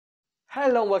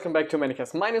Hello and welcome back to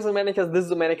Manicas. My name is Manicas, this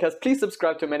is Manicas. Please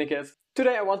subscribe to Manicas.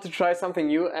 Today I want to try something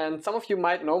new, and some of you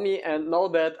might know me and know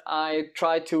that I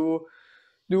try to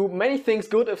do many things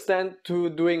good instead to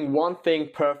doing one thing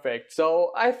perfect.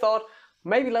 So I thought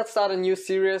maybe let's start a new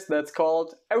series that's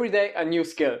called Every Day a New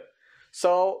Skill.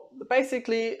 So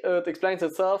basically it explains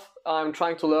itself. I'm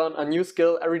trying to learn a new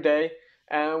skill every day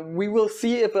and we will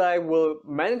see if I will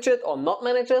manage it or not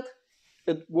manage it.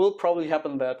 It will probably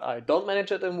happen that I don't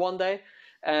manage it in one day,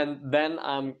 and then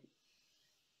I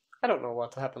don't know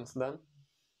what happens then.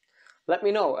 Let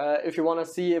me know if you want to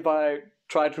see if I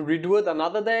try to redo it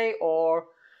another day or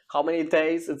how many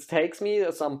days it takes me,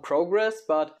 some progress,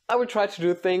 but I will try to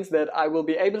do things that I will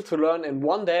be able to learn in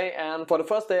one day. And for the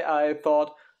first day I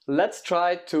thought, let's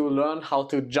try to learn how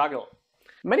to juggle.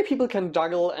 Many people can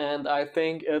juggle and I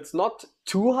think it's not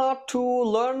too hard to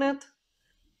learn it.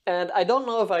 And I don't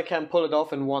know if I can pull it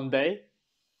off in one day.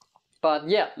 But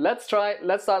yeah, let's try.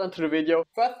 Let's start into the video.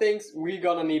 First things, we're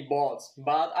gonna need balls.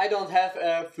 But I don't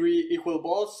have 3 equal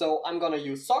balls, so I'm gonna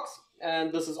use socks.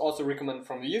 And this is also recommended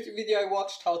from the YouTube video I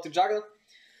watched, how to juggle.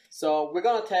 So we're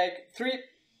gonna take 3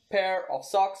 pair of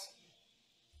socks.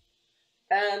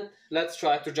 And let's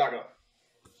try to juggle.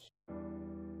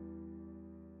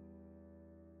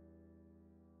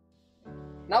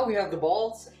 Now we have the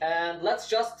balls and let's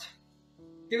just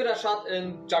give it a shot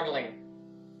in juggling.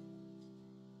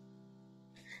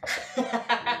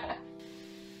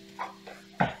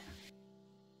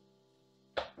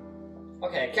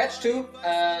 Okay, catch 2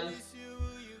 and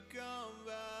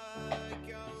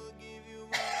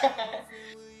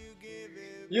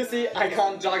you see, I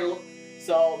can't juggle,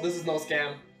 so this is no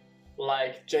scam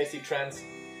like JC Trends.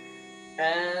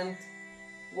 And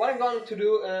what I'm going to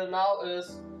do now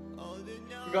is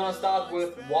we're gonna start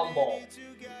with 1 ball.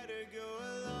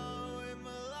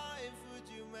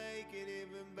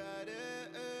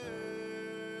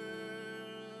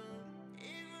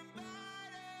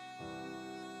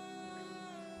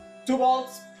 Two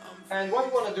balls, and what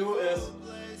you want to do is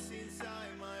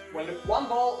when 1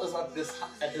 ball is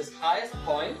at this highest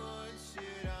point,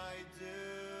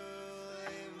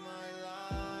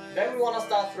 then we want to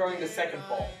start throwing the second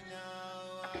ball.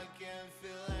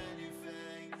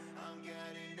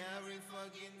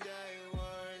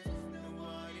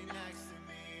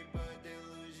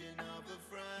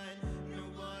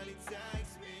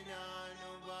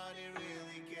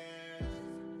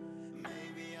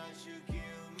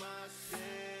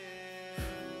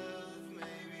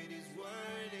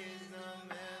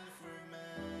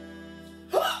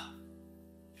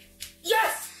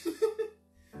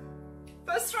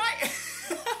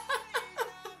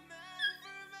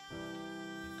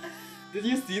 Did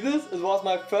you see this? It was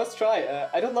my first try.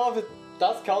 I don't know if it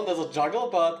does count as a juggle,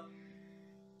 but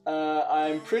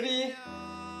I'm pretty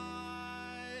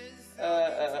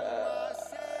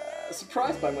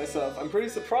surprised by myself. I'm pretty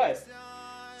surprised.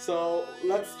 So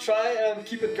let's try and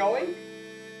keep it going.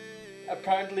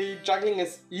 Apparently juggling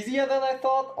is easier than I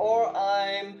thought, or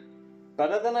I'm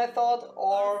better than I thought,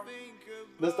 or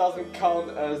this doesn't count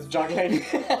as juggling.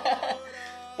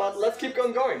 But let's keep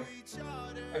on going.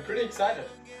 I'm pretty excited.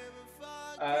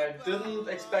 I didn't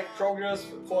expect progress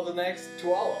for the next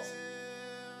 2 hours.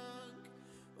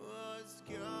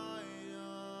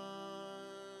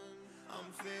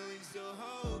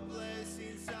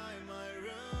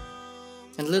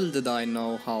 And little did I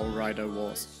know how right I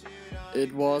was.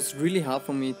 It was really hard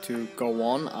for me to go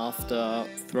on after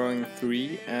throwing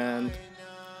 3, and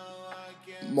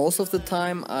most of the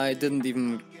time I didn't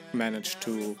even manage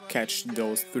to catch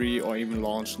those 3 or even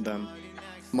launch them.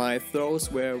 My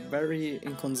throws were very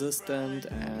inconsistent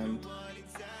and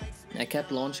I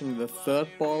kept launching the 3rd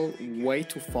ball way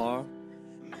too far,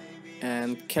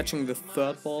 and catching the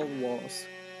 3rd ball was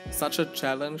such a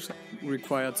challenge,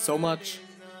 required so much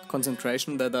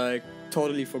concentration that I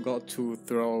totally forgot to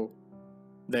throw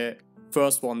the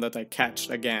first one that I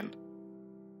catched again.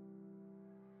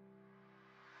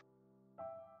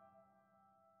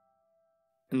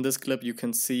 In this clip you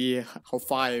can see how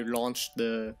far I launched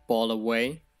the ball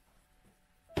away.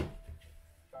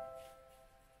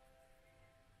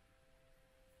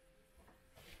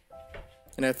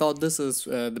 And I thought this is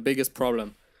the biggest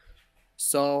problem.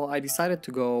 So I decided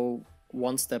to go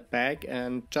 1 step back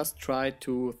and just try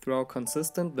to throw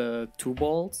consistent the 2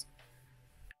 balls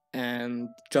and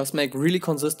just make really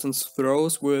consistent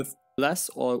throws with less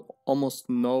or almost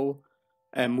no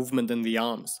movement in the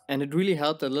arms. And it really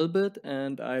helped a little bit,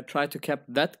 and I tried to keep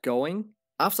that going.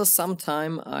 After some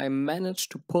time I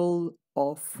managed to pull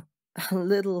off a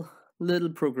little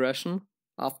progression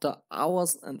after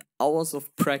hours and hours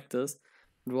of practice.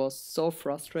 It was so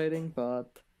frustrating,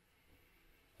 but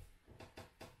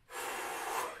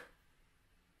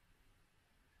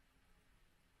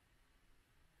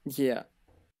yeah,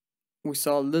 we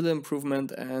saw a little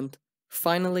improvement, and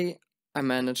finally I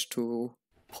managed to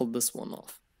pull this one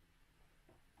off.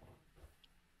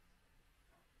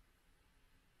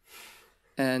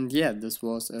 And yeah, this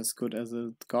was as good as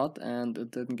it got, and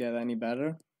it didn't get any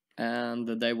better. And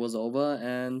the day was over,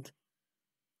 and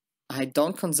I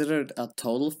don't consider it a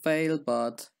total fail,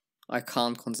 but I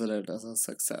can't consider it as a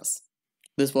success.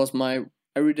 This was my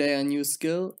everyday a new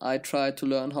skill. I tried to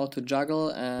learn how to juggle,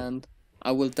 and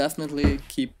I will definitely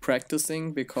keep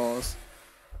practicing because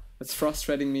it's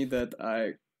frustrating me that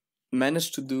I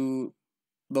managed to do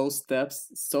those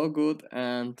steps so good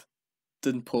and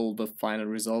didn't pull the final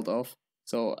result off.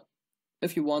 So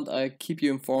if you want, I keep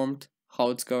you informed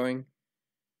how it's going,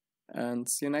 and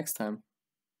see you next time.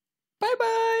 Bye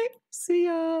bye! See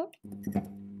ya!